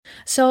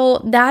So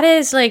that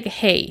is like,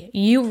 hey,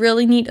 you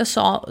really need to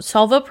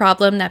solve a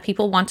problem that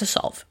people want to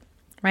solve,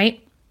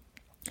 right?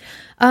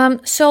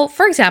 So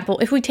for example,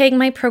 if we take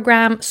my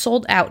program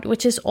Sold Out,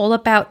 which is all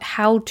about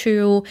how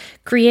to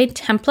create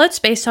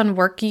templates based on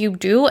work you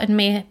do and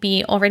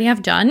maybe already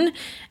have done,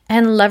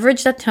 and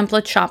leverage that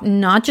template shop,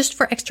 not just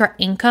for extra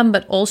income,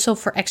 but also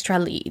for extra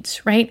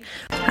leads, right?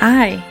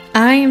 Hi,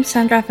 I am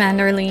Sandra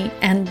Vanderlee,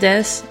 and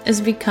this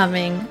is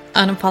Becoming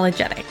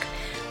Unapologetic.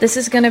 This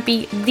is going to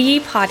be the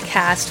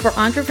podcast for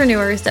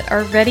entrepreneurs that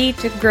are ready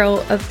to grow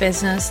a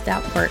business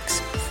that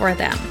works for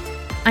them.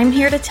 I'm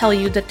here to tell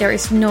you that there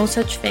is no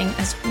such thing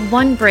as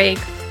one break,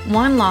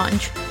 one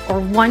launch, or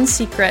one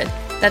secret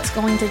that's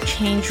going to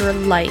change your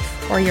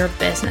life or your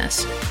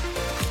business.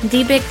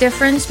 The big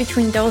difference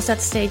between those that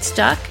stayed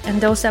stuck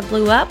and those that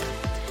blew up,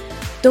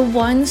 the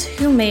ones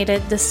who made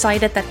it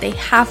decided that they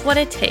have what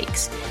it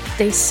takes.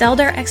 They sell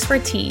their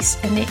expertise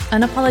and they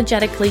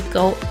unapologetically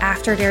go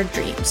after their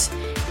dreams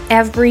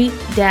every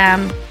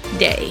damn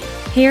day.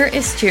 Here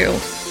is to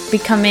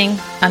Becoming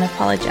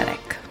Unapologetic.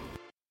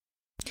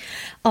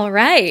 All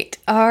right,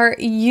 are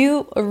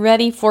you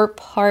ready for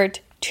part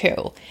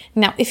 2?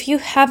 Now, if you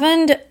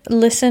haven't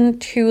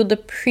listened to the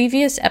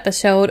previous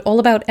episode all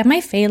about am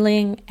I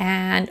failing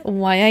and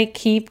why I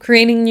keep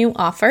creating new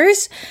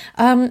offers,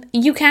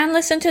 you can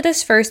listen to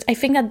this first. I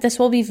think that this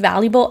will be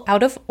valuable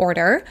out of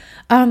order,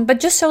 but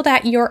just so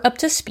that you're up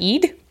to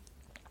speed,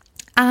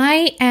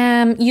 I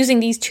am using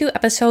these 2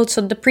 episodes,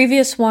 so the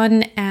previous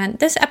one and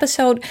this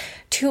episode,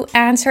 to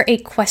answer a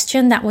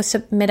question that was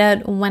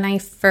submitted when I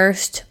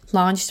first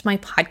launched my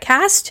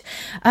podcast.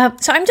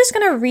 So I'm just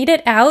going to read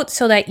it out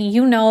so that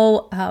you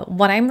know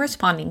what I'm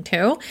responding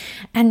to.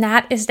 And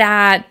that is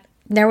that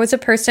there was a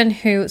person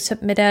who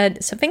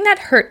submitted something that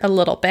hurt a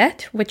little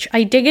bit, which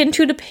I dig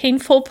into the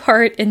painful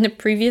part in the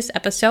previous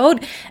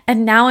episode.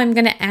 And now I'm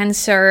going to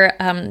answer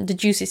the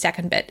juicy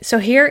second bit. So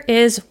here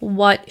is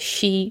what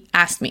she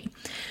asked me.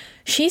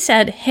 She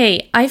said,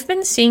 hey, I've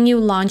been seeing you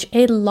launch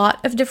a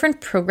lot of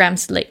different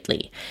programs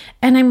lately,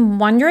 and I'm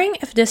wondering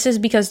if this is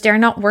because they're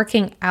not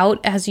working out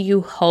as you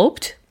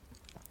hoped,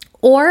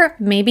 or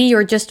maybe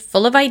you're just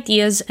full of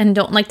ideas and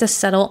don't like to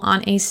settle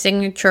on a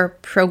signature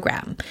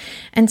program.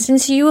 And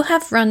since you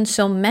have run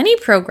so many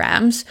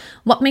programs,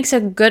 what makes a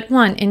good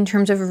one in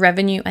terms of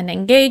revenue and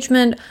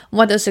engagement?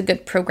 What does a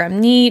good program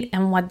need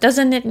and what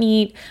doesn't it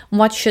need?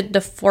 What should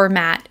the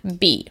format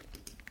be?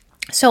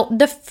 So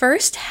the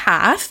first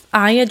half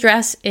I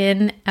address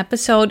in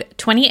episode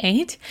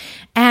 28,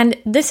 and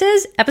this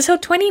is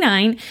episode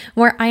 29,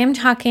 where I am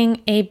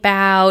talking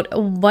about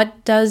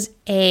what does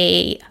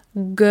a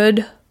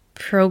good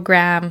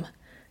program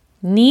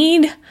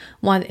need,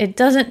 what it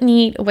doesn't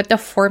need, what the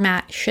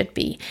format should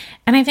be.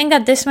 And I think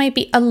that this might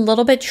be a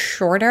little bit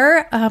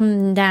shorter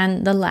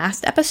than the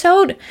last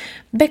episode,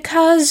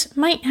 because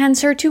my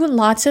answer to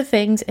lots of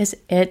things is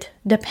it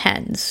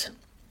depends.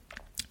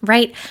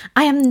 Right?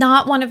 I am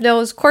not one of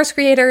those course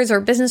creators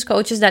or business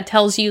coaches that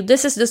tells you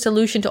this is the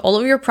solution to all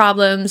of your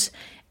problems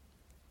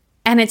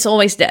and it's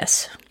always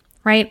this,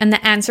 right? And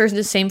the answer is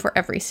the same for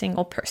every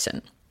single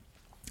person.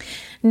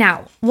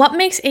 Now, what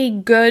makes a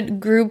good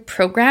group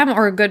program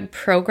or a good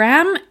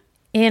program,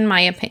 in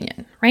my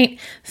opinion, right?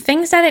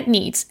 Things that it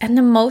needs, and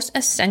the most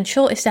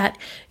essential is that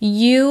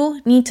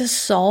you need to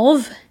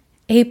solve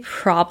a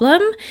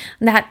problem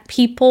that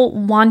people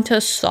want to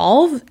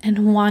solve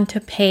and want to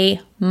pay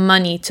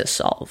money to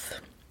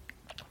solve.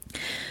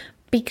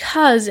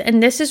 Because,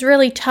 and this is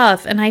really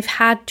tough, and I've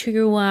had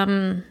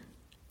to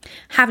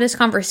have this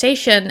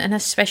conversation, and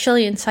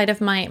especially inside of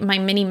my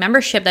mini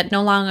membership that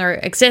no longer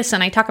exists,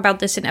 and I talk about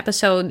this in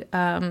episode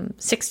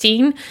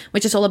 16,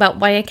 which is all about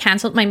why I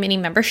canceled my mini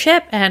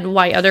membership and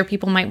why other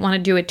people might want to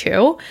do it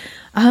too.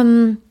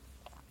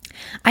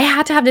 I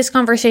had to have this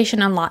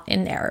conversation a lot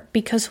in there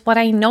because what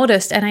I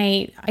noticed, and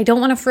I don't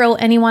want to throw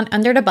anyone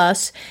under the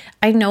bus,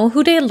 I know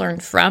who they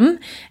learned from.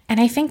 And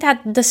I think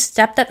that the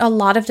step that a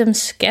lot of them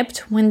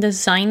skipped when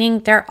designing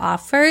their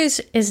offers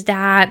is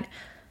that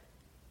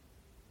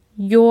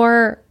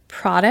your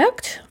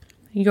product,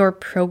 your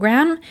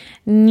program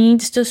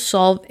needs to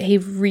solve a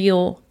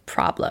real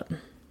problem.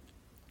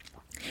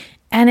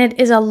 And it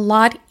is a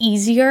lot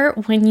easier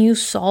when you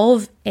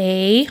solve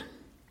a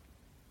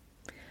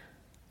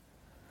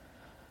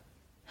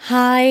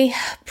high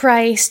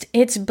priced,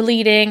 it's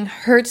bleeding,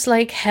 hurts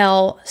like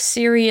hell,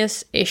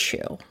 serious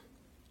issue.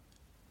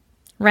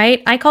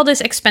 Right? I call this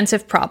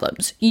expensive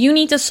problems. You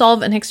need to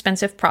solve an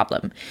expensive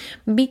problem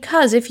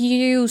because if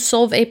you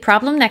solve a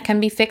problem that can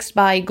be fixed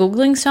by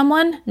Googling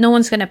someone, no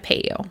one's going to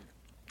pay you.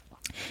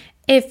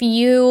 If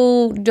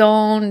you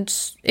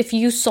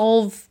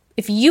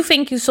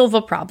think you solve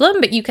a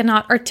problem, but you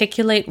cannot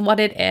articulate what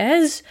it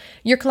is,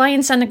 your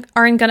clients aren't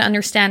going to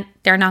understand.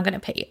 They're not going to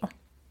pay you.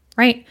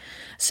 Right?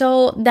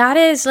 So that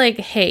is like,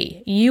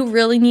 hey, you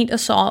really need to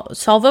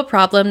solve a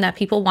problem that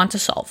people want to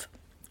solve,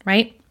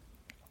 right?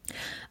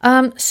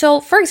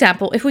 So for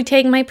example, if we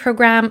take my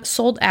program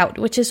Sold Out,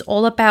 which is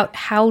all about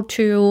how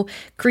to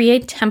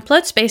create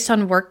templates based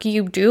on work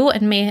you do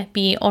and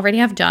maybe already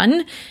have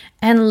done,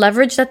 and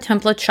leverage that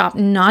template shop,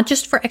 not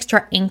just for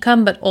extra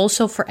income, but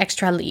also for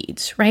extra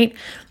leads, right?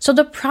 So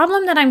the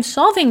problem that I'm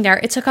solving there,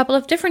 it's a couple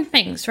of different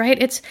things,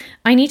 right? It's,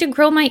 I need to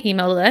grow my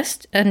email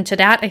list. And to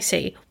that I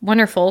say,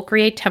 wonderful,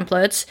 create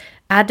templates,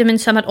 add them in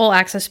Summit All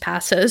Access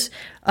passes,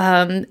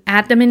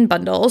 add them in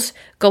bundles.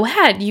 Go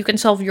ahead, you can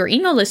solve your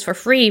email list for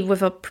free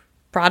with a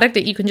product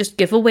that you can just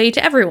give away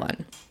to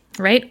everyone,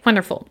 right?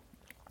 Wonderful.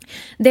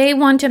 They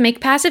want to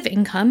make passive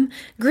income.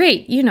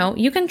 Great.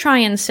 You can try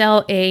and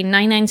sell a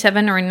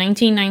 $997 or a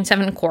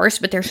 $1997 course,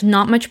 but there's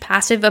not much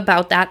passive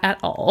about that at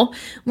all.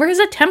 Whereas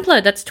a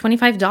template that's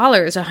 $25,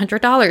 $100,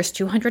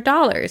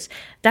 $200,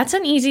 that's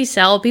an easy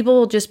sell. People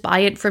will just buy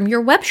it from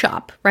your web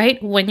shop,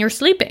 right? When you're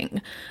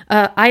sleeping.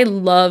 I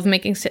love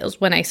making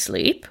sales when I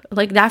sleep.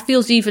 Like, that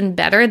feels even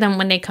better than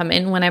when they come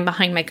in when I'm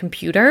behind my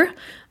computer.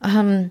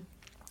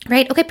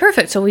 Right? Okay,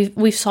 perfect. So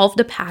we've solved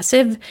the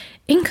passive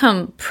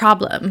income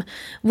problem.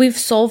 We've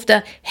solved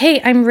the,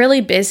 hey, I'm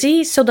really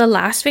busy. So the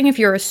last thing, if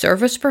you're a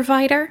service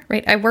provider,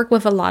 right? I work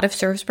with a lot of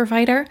service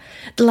provider.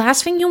 The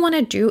last thing you want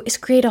to do is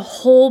create a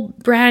whole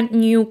brand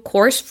new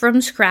course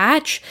from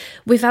scratch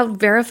without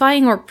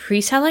verifying or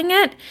pre-selling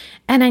it.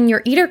 And then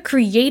you're either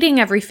creating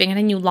everything and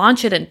then you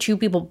launch it and 2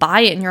 people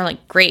buy it and you're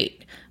like,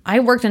 great, I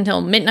worked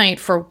until midnight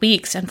for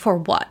weeks, and for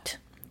what,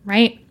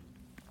 right?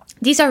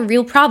 These are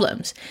real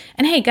problems.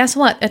 And hey, guess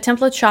what? A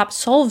template shop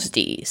solves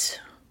these,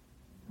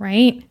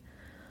 right?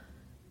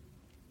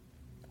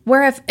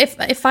 Where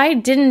if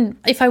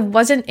I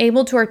wasn't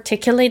able to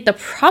articulate the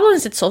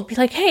problems it solved, be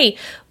like, hey,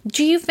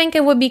 do you think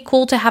it would be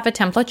cool to have a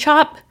template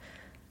shop?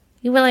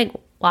 You were like,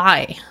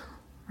 why?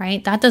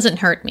 Right? That doesn't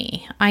hurt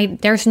me.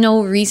 There's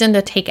no reason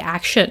to take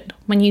action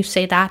when you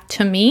say that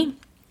to me.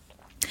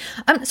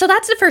 So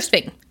that's the first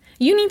thing.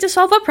 You need to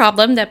solve a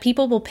problem that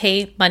people will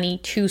pay money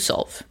to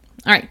solve.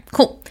 All right,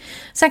 cool.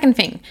 Second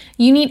thing,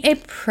 you need a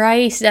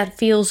price that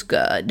feels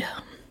good.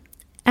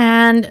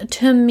 And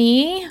to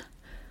me,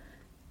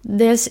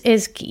 this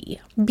is key,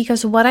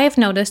 because what I've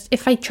noticed,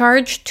 if I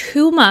charge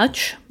too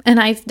much, and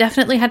I've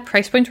definitely had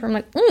price points where I'm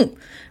like,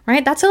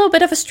 right, that's a little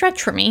bit of a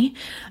stretch for me.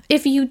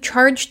 If you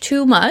charge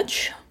too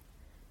much,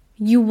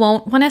 you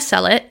won't want to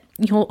sell it.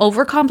 You'll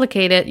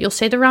overcomplicate it. You'll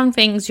say the wrong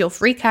things. You'll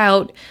freak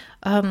out.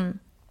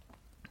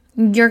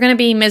 You're going to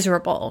be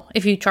miserable.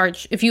 If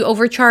you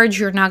overcharge,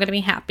 you're not going to be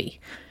happy.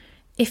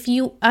 If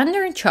you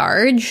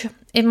undercharge,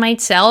 it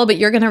might sell, but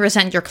you're going to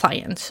resent your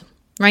clients,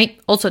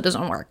 right? Also, it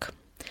doesn't work.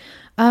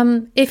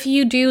 If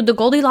you do the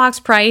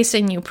Goldilocks price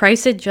and you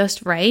price it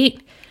just right,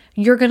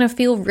 you're going to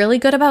feel really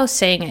good about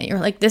saying it. You're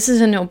like, this is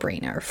a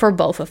no-brainer for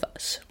both of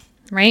us,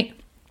 right?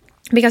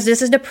 Because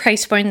this is the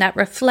price point that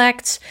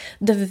reflects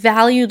the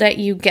value that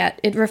you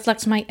get. It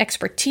reflects my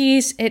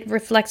expertise. It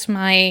reflects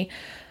my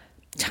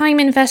time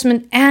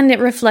investment, and it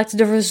reflects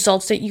the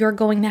results that you're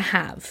going to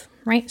have,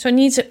 right? So it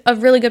needs a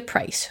really good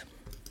price.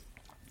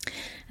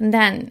 And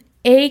then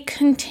a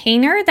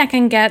container that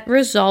can get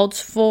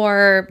results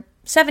for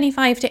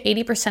 75 to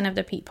 80% of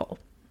the people,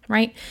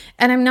 right?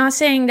 And I'm not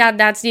saying that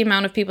that's the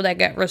amount of people that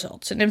get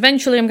results. And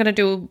eventually I'm going to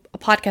do a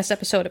podcast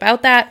episode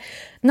about that.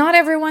 Not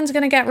everyone's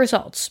going to get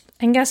results.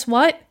 And guess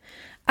what?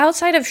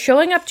 Outside of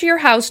showing up to your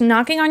house,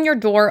 knocking on your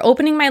door,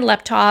 opening my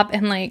laptop,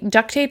 and like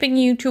duct taping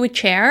you to a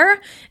chair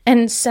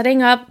and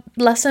setting up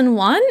lesson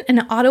 1 and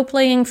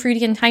autoplaying through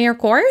the entire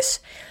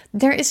course,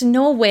 there is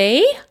no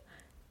way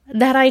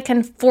that I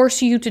can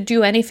force you to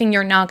do anything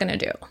you're not going to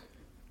do,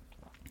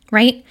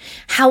 right?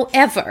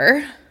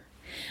 However,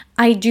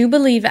 I do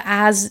believe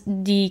as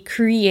the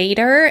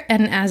creator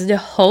and as the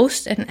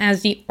host and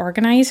as the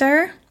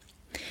organizer,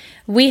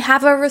 we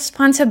have a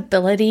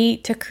responsibility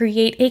to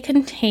create a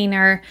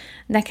container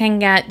that can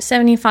get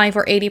 75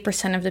 or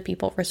 80% of the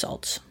people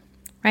results,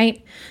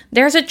 right?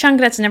 There's a chunk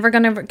that's never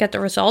going to get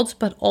the results,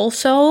 but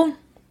also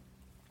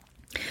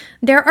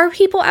there are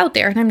people out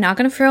there, and I'm not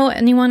going to throw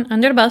anyone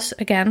under the bus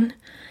again,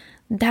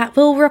 that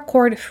will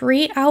record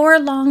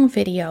 3-hour-long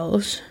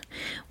videos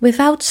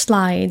without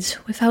slides,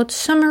 without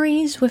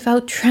summaries,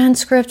 without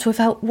transcripts,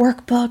 without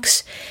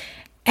workbooks,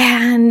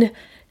 and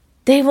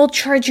they will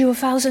charge you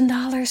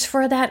 $1,000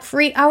 for that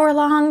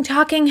 3-hour-long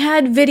talking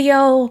head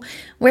video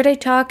where they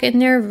talk in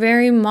their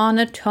very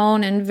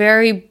monotone and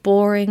very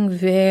boring,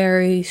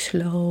 very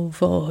slow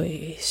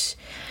voice.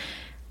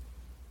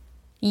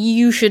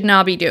 You should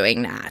not be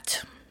doing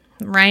that,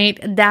 right?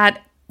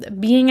 That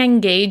being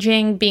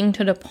engaging, being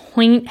to the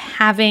point,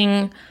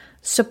 having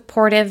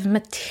supportive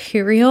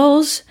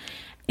materials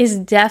is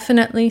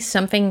definitely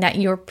something that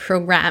your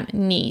program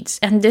needs.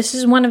 And this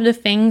is one of the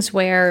things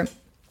where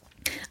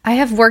I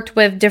have worked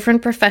with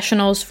different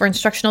professionals for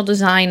instructional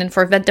design and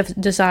for event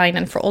design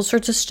and for all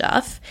sorts of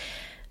stuff.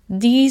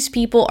 These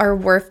people are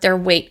worth their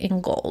weight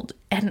in gold.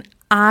 And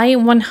I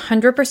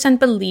 100%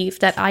 believe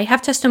that I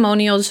have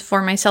testimonials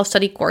for my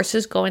self-study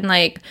courses going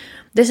like,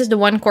 This is the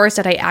one course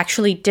that I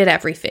actually did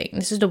everything.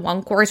 This is the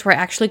one course where I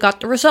actually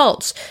got the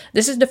results.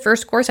 This is the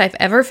first course I've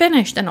ever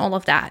finished and all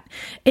of that.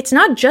 It's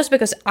not just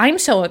because I'm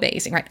so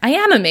amazing, right? I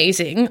am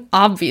amazing,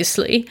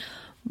 obviously,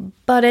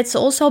 but it's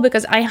also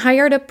because I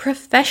hired a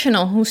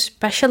professional who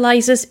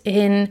specializes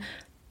in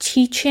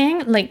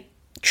teaching, like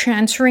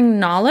transferring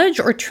knowledge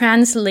or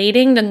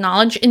translating the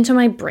knowledge into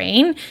my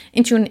brain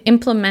into an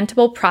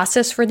implementable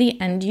process for the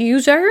end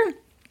user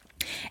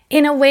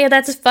in a way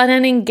that's fun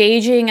and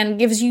engaging and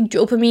gives you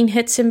dopamine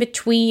hits in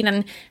between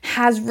and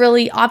has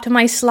really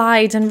optimized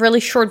slides and really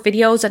short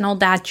videos and all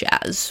that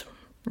jazz,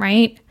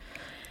 right?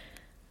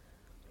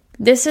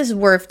 This is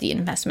worth the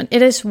investment.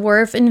 It is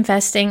worth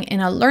investing in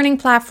a learning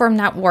platform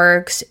that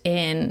works,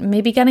 in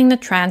maybe getting the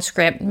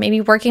transcript, maybe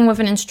working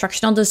with an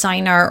instructional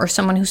designer or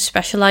someone who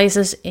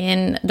specializes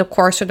in the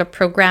course or the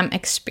program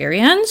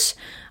experience.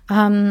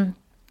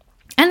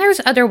 And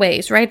there's other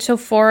ways, right? So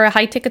for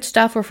high ticket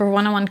stuff or for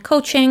one-on-one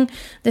coaching,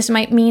 this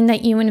might mean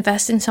that you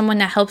invest in someone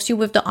that helps you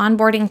with the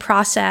onboarding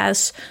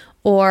process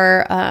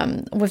or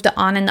with the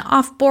on and the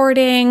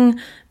offboarding.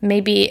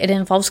 Maybe it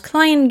involves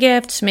client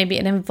gifts. Maybe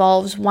it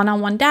involves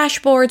one-on-one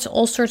dashboards,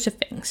 all sorts of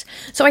things.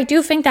 So I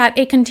do think that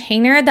a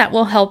container that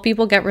will help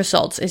people get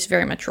results is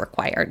very much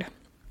required.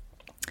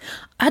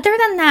 Other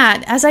than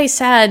that, as I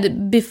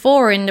said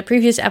before in the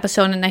previous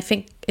episode, and I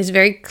think is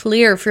very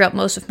clear throughout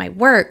most of my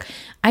work,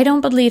 I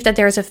don't believe that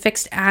there's a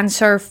fixed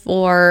answer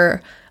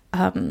for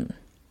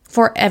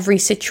every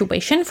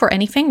situation, for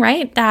anything,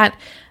 right? That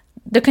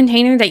the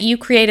container that you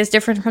create is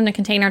different from the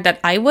container that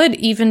I would,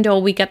 even though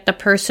we get the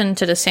person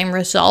to the same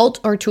result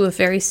or to a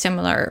very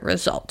similar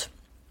result.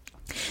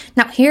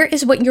 Now, here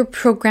is what your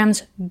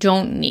programs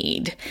don't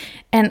need.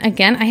 And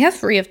again, I have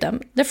 3 of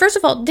them. First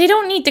of all, they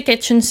don't need the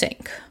kitchen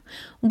sink.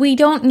 We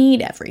don't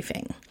need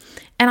everything.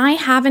 And I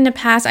have in the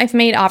past, I've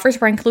made offers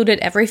where I included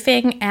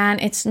everything, and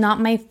it's not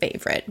my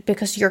favorite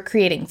because you're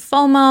creating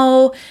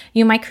FOMO.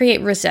 You might create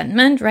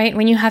resentment, right?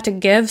 When you have to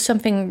give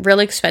something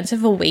really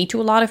expensive away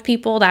to a lot of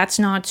people, that's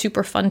not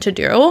super fun to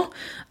do.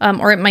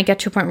 Or it might get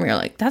to a point where you're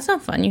like, that's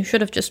not fun. You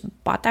should have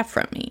just bought that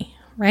from me,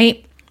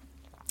 right?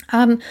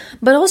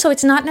 But also,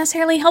 it's not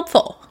necessarily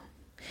helpful.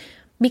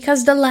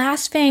 Because the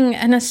last thing,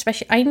 and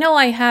especially, I know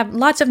I have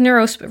lots of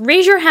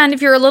raise your hand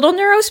if you're a little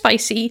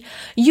neurospicy,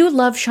 you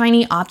love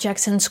shiny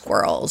objects and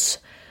squirrels.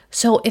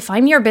 So if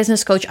I'm your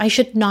business coach, I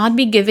should not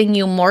be giving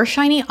you more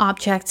shiny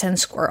objects and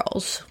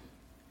squirrels,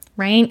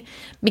 right?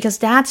 Because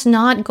that's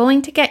not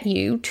going to get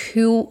you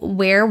to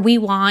where we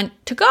want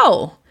to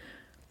go.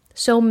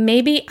 So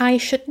maybe I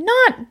should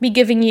not be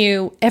giving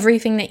you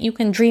everything that you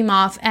can dream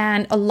of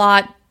and a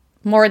lot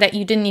more that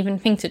you didn't even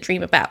think to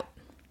dream about.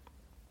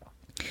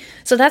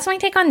 So that's my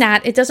take on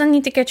that. It doesn't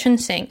need the kitchen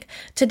sink.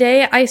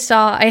 Today I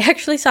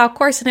actually saw a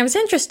course and I was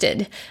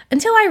interested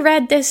until I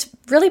read this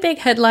really big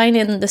headline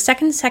in the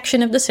second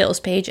section of the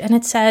sales page, and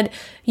it said,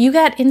 you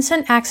get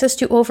instant access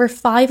to over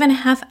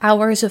 5.5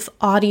 hours of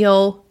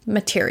audio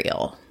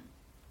material.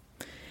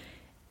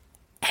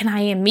 And I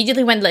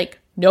immediately went like,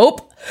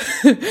 nope,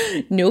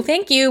 no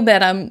thank you,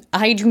 but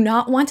I do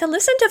not want to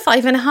listen to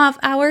 5.5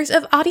 hours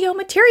of audio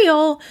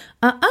material.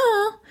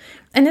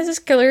 And this is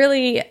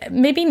clearly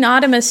maybe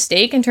not a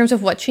mistake in terms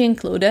of what she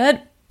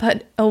included,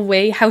 but a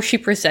way how she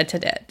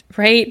presented it,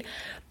 right?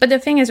 But the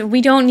thing is,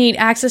 we don't need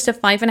access to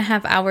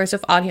 5.5 hours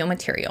of audio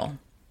material.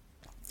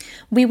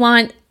 We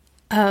want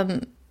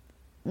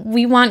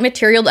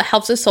material that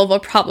helps us solve a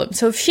problem.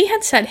 So if she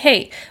had said,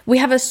 hey, we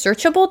have a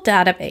searchable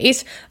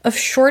database of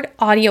short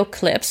audio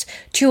clips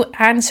to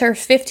answer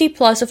 50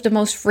 plus of the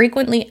most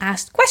frequently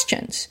asked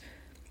questions,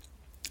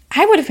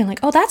 I would have been like,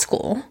 oh, that's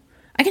cool.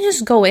 I can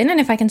just go in, and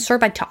if I can sort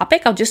by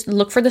topic, I'll just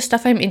look for the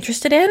stuff I'm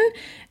interested in.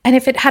 And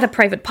if it had a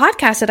private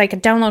podcast that I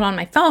could download on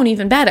my phone,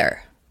 even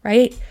better,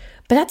 right?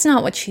 But that's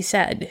not what she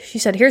said. She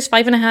said, here's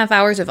 5.5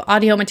 hours of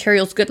audio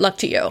materials. Good luck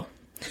to you.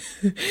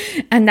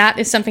 And that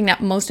is something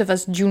that most of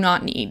us do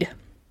not need.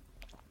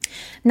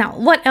 Now,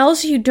 what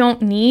else you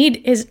don't need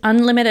is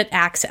unlimited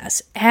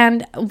access.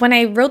 And when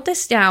I wrote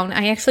this down,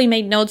 I actually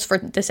made notes for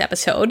this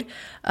episode,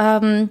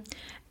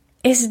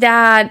 is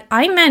that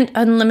I meant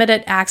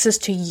unlimited access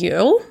to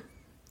you,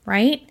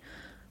 right?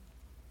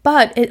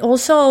 But it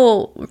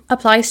also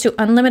applies to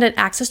unlimited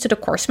access to the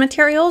course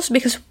materials,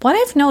 because what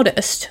I've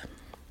noticed,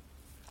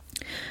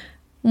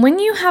 when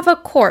you have a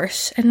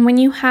course and when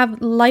you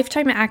have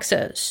lifetime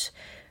access,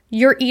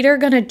 you're either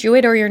going to do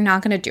it or you're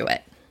not going to do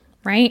it,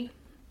 right?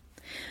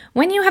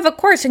 When you have a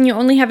course and you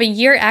only have a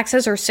year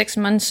access or 6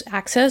 months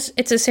access,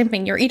 it's the same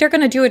thing. You're either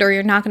going to do it or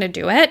you're not going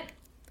to do it.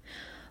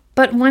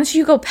 But once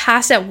you go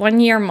past that 1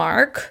 year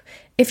mark,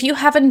 if you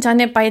haven't done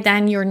it by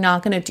then, you're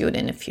not going to do it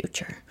in the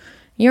future.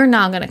 You're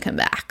not going to come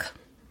back,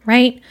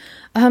 right?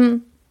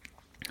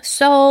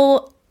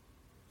 So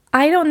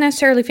I don't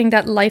necessarily think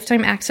that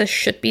lifetime access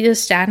should be the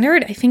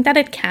standard. I think that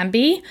it can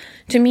be.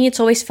 To me,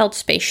 it's always felt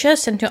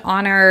spacious and to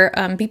honor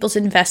people's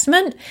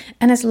investment.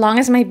 And as long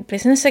as my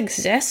business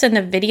exists and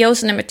the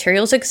videos and the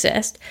materials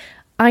exist,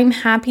 I'm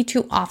happy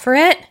to offer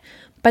it,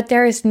 but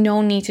there is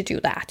no need to do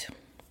that.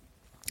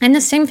 And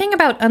the same thing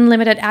about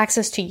unlimited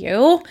access to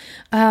you,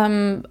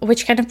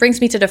 which kind of brings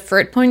me to the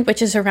third point,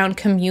 which is around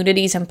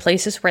communities and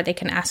places where they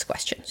can ask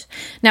questions.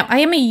 Now, I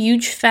am a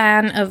huge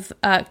fan of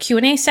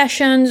Q&A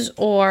sessions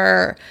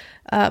or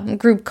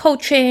group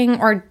coaching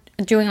or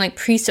doing like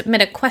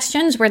pre-submitted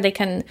questions where they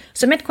can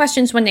submit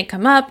questions when they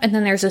come up and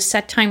then there's a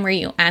set time where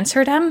you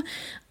answer them.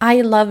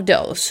 I love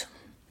those.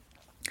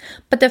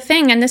 But the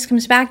thing, and this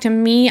comes back to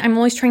me, I'm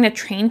always trying to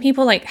train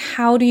people, like,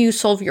 how do you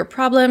solve your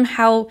problem?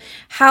 How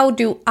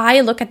do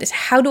I look at this?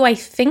 How do I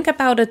think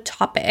about a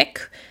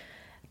topic?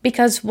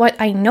 Because what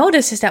I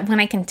notice is that when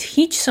I can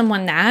teach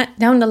someone that,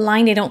 down the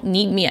line, they don't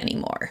need me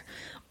anymore.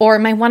 Or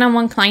my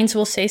one-on-one clients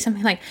will say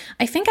something like,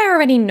 I think I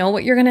already know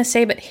what you're going to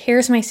say, but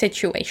here's my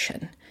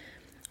situation.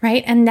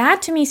 Right? And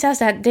that to me says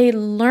that they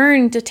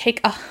learn to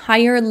take a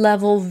higher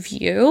level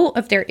view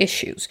of their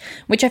issues,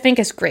 which I think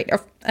is great.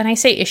 And I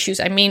say issues,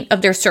 I mean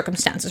of their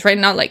circumstances, right?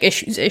 Not like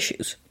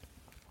issues.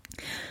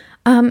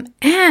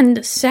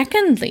 And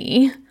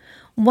secondly,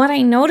 what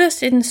I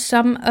noticed in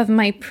some of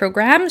my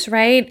programs,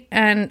 right?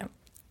 And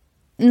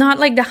not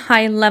like the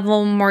high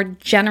level, more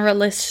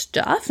generalist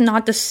stuff,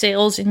 not the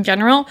sales in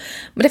general.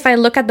 But if I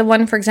look at the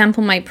one, for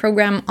example, my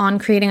program on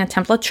creating a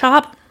template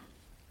shop,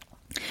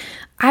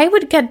 I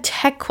would get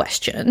tech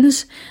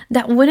questions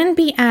that wouldn't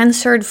be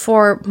answered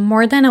for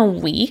more than a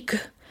week,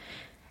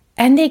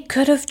 and they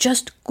could have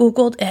just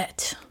Googled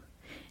it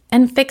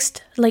and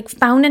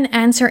found an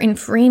answer in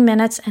 3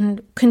 minutes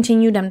and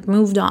continued and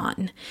moved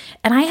on.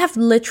 And I have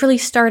literally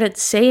started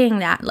saying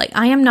that, like,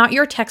 I am not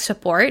your tech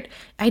support.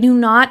 I do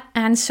not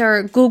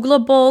answer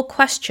Googleable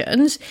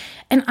questions,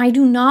 and I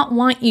do not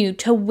want you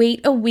to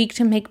wait a week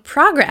to make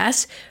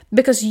progress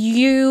because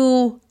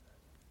you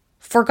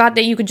forgot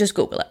that you could just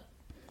Google it.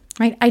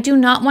 Right? I do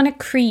not want to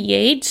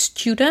create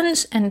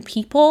students and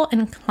people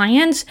and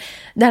clients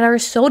that are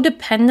so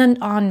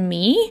dependent on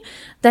me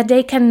that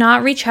they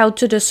cannot reach out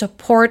to the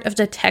support of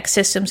the tech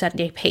systems that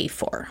they pay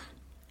for.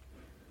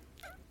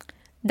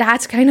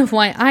 That's kind of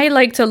why I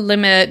like to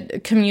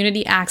limit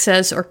community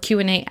access or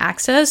Q&A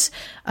access,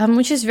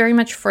 which is very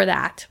much for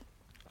that.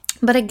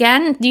 But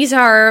again, these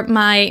are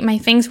my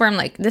things where I'm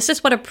like, this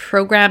is what a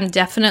program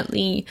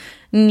definitely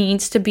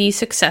needs to be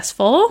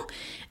successful.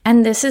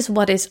 And this is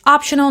what is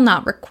optional,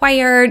 not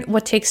required,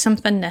 what takes some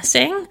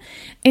finessing.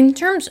 In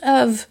terms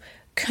of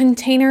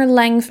container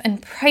length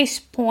and price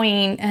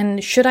point,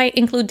 and should I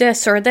include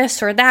this or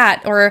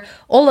that, or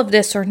all of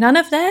this or none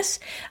of this,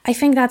 I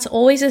think that's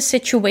always a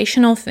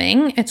situational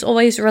thing. It's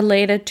always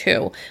related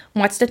to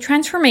what's the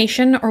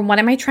transformation or what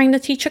am I trying to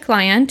teach a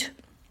client?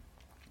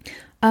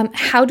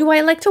 How do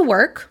I like to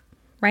work,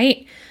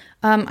 right?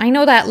 I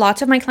know that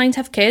lots of my clients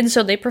have kids,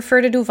 so they prefer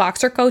to do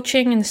Voxer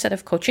coaching instead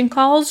of coaching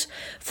calls.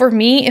 For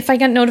me, if I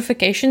get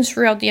notifications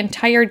throughout the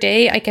entire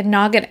day, I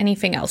cannot get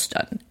anything else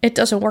done. It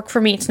doesn't work for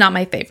me. It's not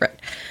my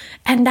favorite.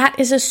 And that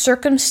is a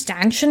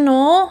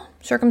circumstantial,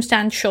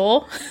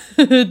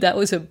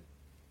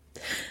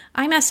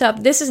 I mess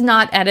up. This is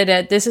not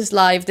edited. This is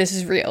live. This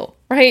is real,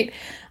 right?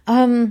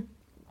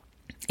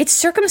 It's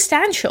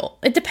circumstantial.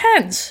 It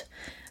depends.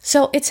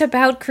 So it's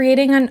about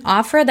creating an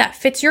offer that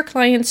fits your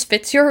clients,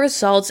 fits your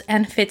results,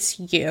 and fits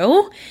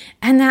you.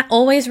 And that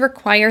always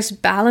requires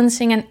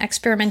balancing and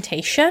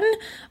experimentation.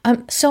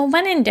 So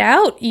when in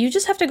doubt, you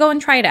just have to go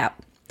and try it out.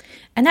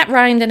 And that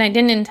rhymed and I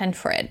didn't intend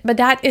for it. But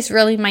that is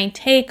really my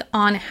take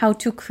on how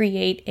to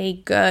create a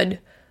good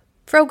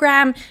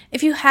program.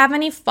 If you have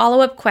any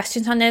follow-up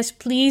questions on this,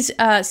 please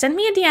send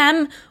me a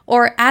DM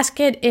or ask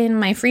it in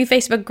my free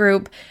Facebook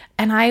group.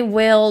 And I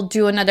will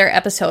do another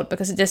episode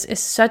because this is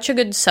such a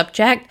good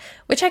subject,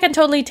 which I can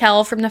totally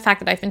tell from the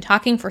fact that I've been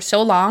talking for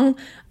so long.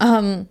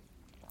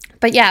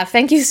 But yeah,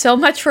 thank you so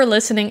much for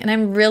listening. And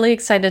I'm really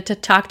excited to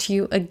talk to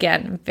you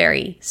again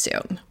very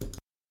soon.